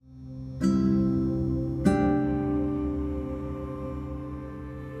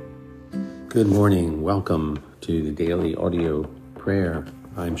Good morning. Welcome to the daily audio prayer.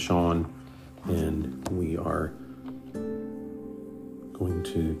 I'm Sean, and we are going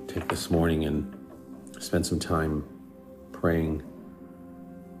to take this morning and spend some time praying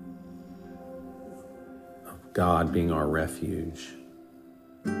of God being our refuge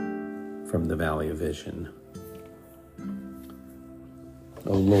from the valley of vision.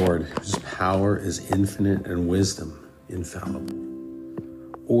 O Lord, whose power is infinite and wisdom infallible,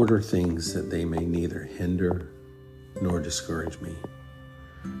 order things that they may neither hinder nor discourage me,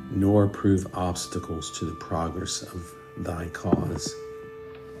 nor prove obstacles to the progress of thy cause.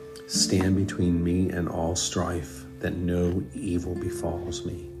 Stand between me and all strife, that no evil befalls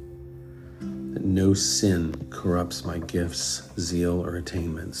me, that no sin corrupts my gifts, zeal, or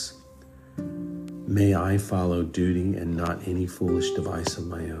attainments. May I follow duty and not any foolish device of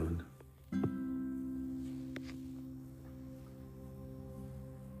my own.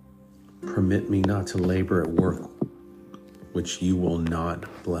 Permit me not to labor at work which you will not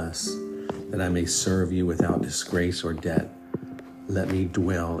bless, that I may serve you without disgrace or debt. Let me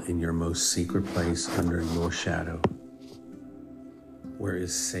dwell in your most secret place under your shadow, where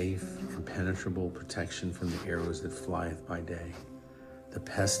is safe, impenetrable protection from the arrows that flieth by day, the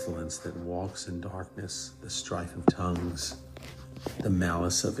pestilence that walks in darkness, the strife of tongues, the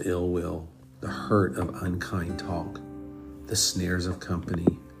malice of ill will, the hurt of unkind talk, the snares of company,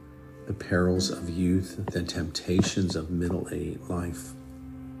 the perils of youth, the temptations of middle age life,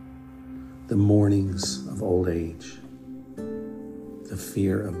 the mournings of old age, the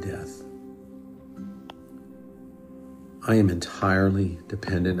fear of death. I am entirely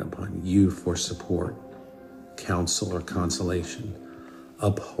dependent upon you for support, counsel, or consolation.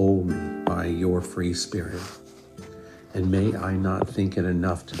 Uphold me by your free spirit, and may I not think it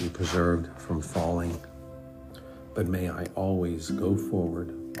enough to be preserved from falling, but may I always go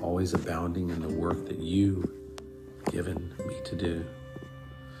forward, always abounding in the work that you've given me to do.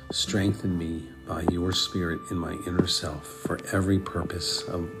 Strengthen me by your spirit in my inner self for every purpose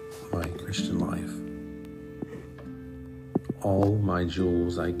of my Christian life. All my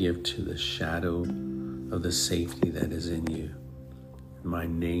jewels I give to the shadow of the safety that is in you. My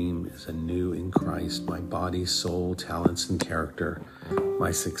name is anew in Christ, my body, soul, talents, and character,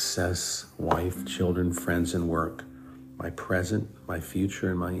 my success, wife, children, friends, and work, my present, my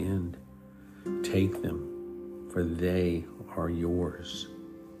future, and my end. Take them, for they are yours,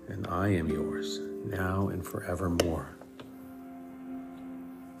 and I am yours, now and forevermore.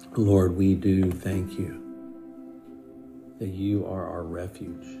 Lord, we do thank you that you are our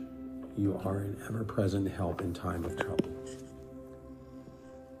refuge. You are an ever-present help in time of trouble.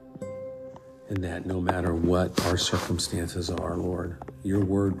 And that no matter what our circumstances are, Lord, your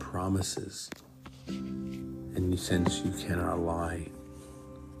word promises, and since you cannot lie,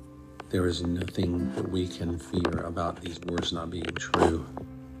 there is nothing that we can fear about these words not being true.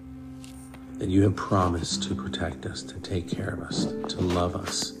 That you have promised to protect us, to take care of us, to love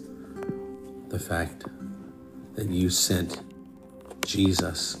us. The fact that you sent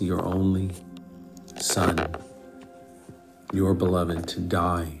Jesus, your only Son, your beloved, to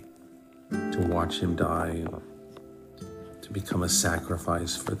die, to watch him die, to become a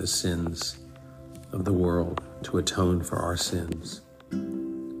sacrifice for the sins of the world, to atone for our sins,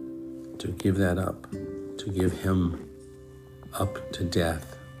 to give that up, to give him up to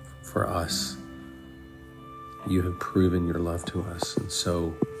death for us. You have proven your love to us, and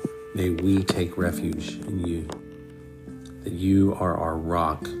so may we take refuge in you, that you are our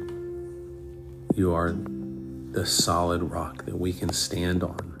rock. You are the solid rock that we can stand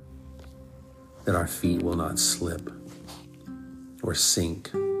on, that our feet will not slip or sink.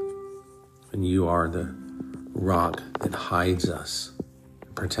 And you are the rock that hides us,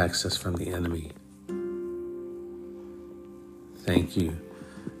 protects us from the enemy. Thank you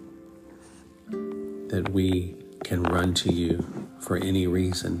that we can run to you for any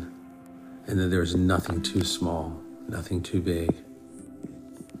reason, and that there's nothing too small, nothing too big,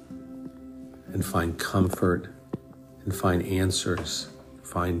 and find comfort and find answers,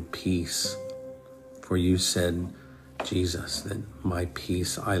 find peace. For you said, Jesus, that my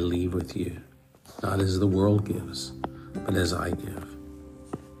peace I leave with you, not as the world gives, but as I give.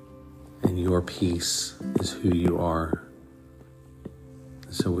 And your peace is who you are.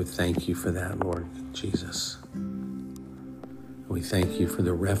 So we thank you for that, Lord Jesus. We thank you for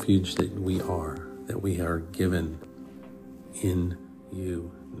the refuge that we are given in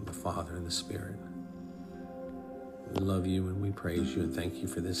you, in the Father and the Spirit. We love you and we praise you and thank you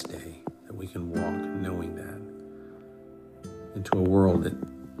for this day, that we can walk knowing that into a world that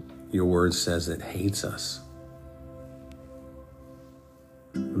your word says that hates us.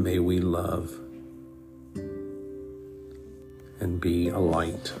 May we love and be a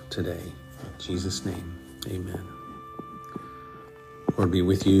light today. In Jesus' name, amen. Lord be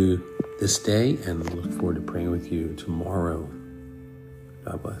with you this day, and look forward to praying with you tomorrow.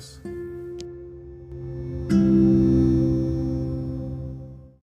 God bless.